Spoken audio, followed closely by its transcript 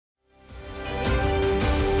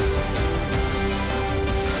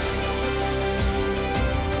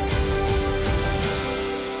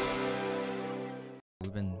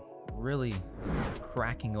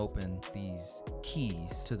cracking open these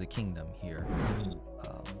keys to the kingdom here,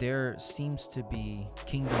 there seems to be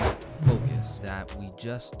kingdom focus that we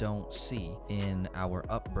just don't see in our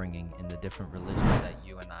upbringing in the different religions that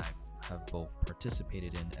you and I have both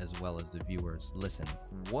participated in, as well as the viewers listening.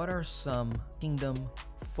 What are some kingdom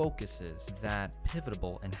focuses that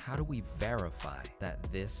pivotal, and how do we verify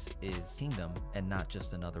that this is kingdom and not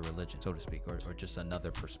just another religion, so to speak, or just another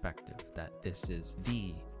perspective, that this is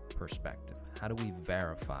the perspective? How do we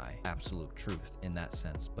verify absolute truth in that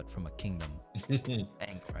sense, but from a kingdom angle,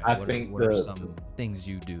 right? What are some things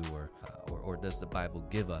you do, or does the Bible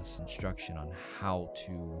give us instruction on how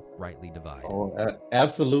to rightly divide? Oh,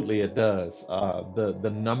 absolutely, it does.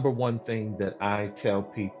 The number one thing that I tell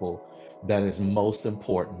people that is most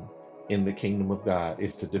important in the kingdom of God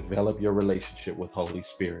is to develop your relationship with Holy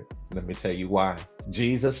Spirit. Let me tell you why.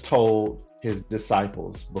 Jesus told his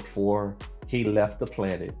disciples before he left the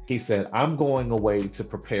planet, he said, I'm going away to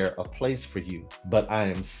prepare a place for you, but I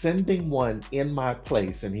am sending one in my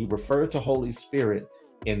place. And he referred to Holy Spirit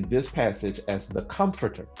in this passage as the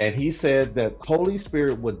comforter. And he said that Holy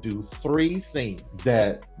Spirit would do three things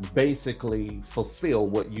that basically fulfill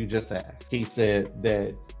what you just asked. He said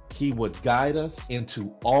that he would guide us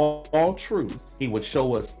into all truth. He would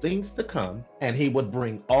show us things to come, and he would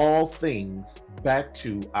bring all things back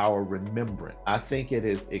to our remembrance. I think it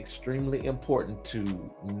is extremely important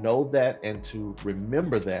to know that and to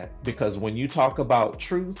remember that, because when you talk about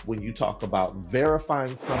truth, when you talk about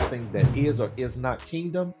verifying something that is or is not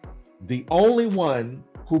kingdom, the only one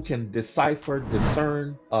who can decipher,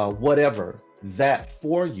 discern, whatever that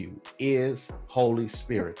for you is Holy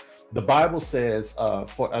Spirit. The Bible says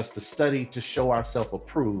for us to study to show ourselves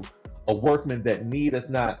approved, a workman that needeth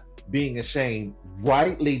not being ashamed,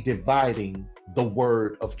 rightly dividing the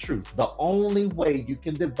word of truth. The only way you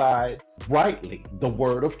can divide rightly the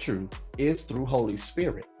word of truth is through Holy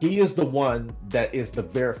Spirit. He is the one that is the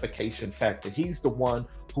verification factor. He's the one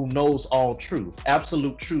who knows all truth,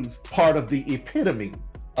 absolute truth, part of the epitome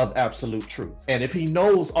of absolute truth. And if he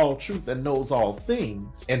knows all truth and knows all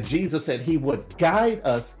things, and Jesus said he would guide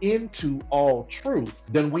us into all truth,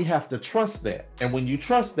 then we have to trust that. And when you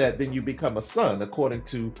trust that, then you become a son, according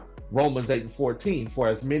to Romans 8:14. For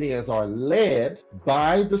as many as are led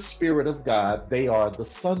by the Spirit of God, they are the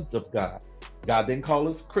sons of God. God didn't call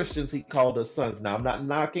us Christians, he called us sons. Now, I'm not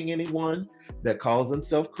knocking anyone that calls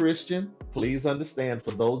himself Christian. Please understand,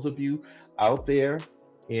 for those of you out there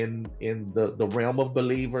in the realm of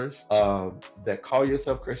believers that call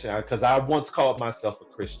yourself Christian, because I once called myself a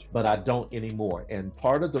Christian, but I don't anymore. And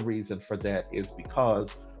part of the reason for that is because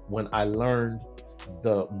when I learned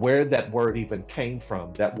where that word even came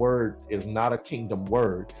from, that word is not a kingdom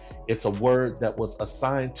word. It's a word that was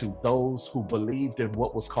assigned to those who believed in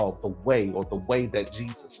what was called the way, or the way that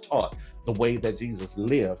Jesus taught, the way that Jesus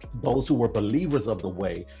lived, those who were believers of the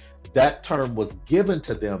way. That term was given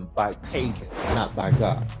to them by pagans, not by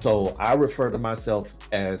God. So I refer to myself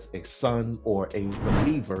as a son or a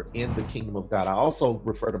believer in the kingdom of God. I also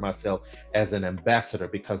refer to myself as an ambassador,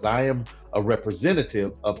 because I am a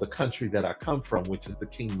representative of the country that I come from, which is the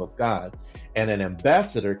kingdom of God. And an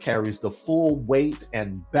ambassador carries the full weight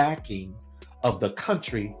and backing of the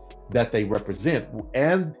country that they represent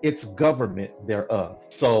and its government thereof.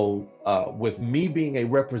 So with me being a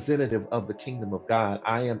representative of the kingdom of God,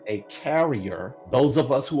 I am a carrier. Those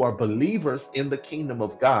of us who are believers in the kingdom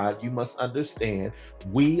of God, you must understand,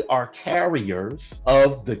 we are carriers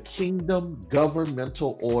of the kingdom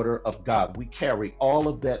governmental order of God. We carry all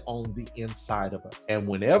of that on the inside of us. And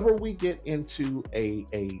whenever we get into a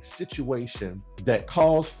situation that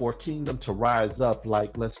calls for kingdom to rise up,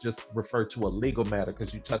 like let's just refer to a legal matter,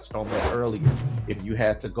 because you touched on that earlier. If you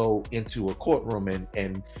had to go into a courtroom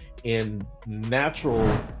and in natural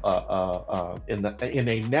in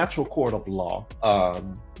a natural court of law,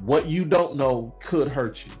 what you don't know could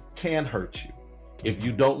hurt you, can hurt you. If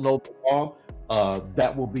you don't know the law,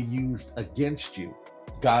 that will be used against you.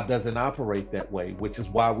 God doesn't operate that way, which is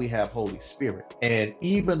why we have Holy Spirit. And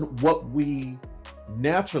even what we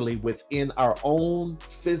naturally within our own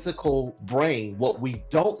physical brain, what we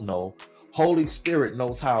don't know, Holy Spirit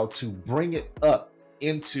knows how to bring it up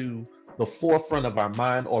into the forefront of our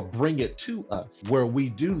mind, or bring it to us where we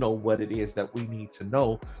do know what it is that we need to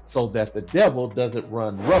know, so that the devil doesn't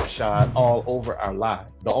run roughshod all over our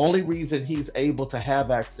lives. The only reason he's able to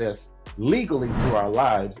have access legally to our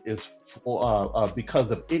lives is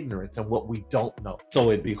because of ignorance and what we don't know.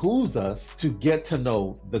 So it behooves us to get to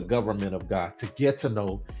know the government of God, to get to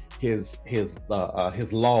know his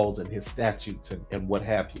laws and his statutes and what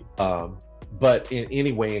have you. But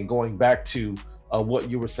anyway, and going back to what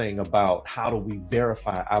you were saying about how do we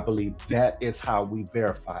verify. I believe that is how we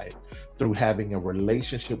verify it, through having a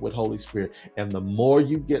relationship with Holy Spirit. And the more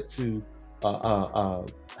you get to uh, uh, uh,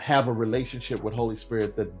 have a relationship with Holy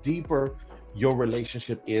Spirit, the deeper your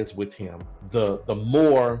relationship is with Him, the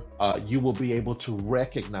more you will be able to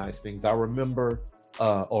recognize things. I remember,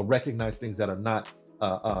 or recognize things that are not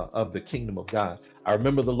of the kingdom of God. I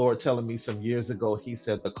remember the Lord telling me some years ago, He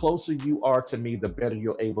said, the closer you are to me, the better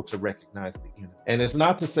you're able to recognize the enemy. And it's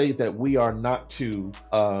not to say that we are not to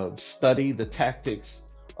study the tactics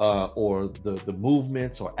or the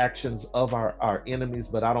movements or actions of our enemies,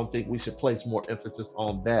 but I don't think we should place more emphasis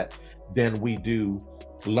on that than we do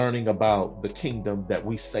learning about the kingdom that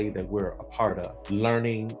we say that we're a part of,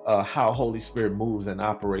 learning how Holy Spirit moves and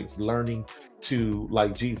operates, learning to,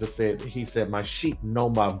 like Jesus said, He said, my sheep know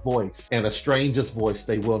my voice, and a stranger's voice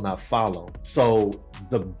they will not follow. So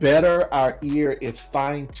the better our ear is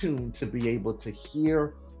fine-tuned to be able to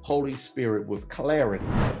hear Holy Spirit with clarity,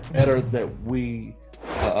 the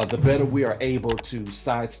better we are able to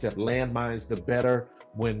sidestep landmines, the better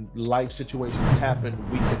when life situations happen,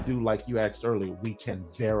 we can do like you asked earlier, we can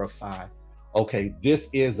verify, okay, this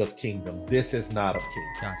is of kingdom, this is not of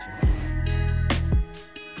kingdom. Gotcha.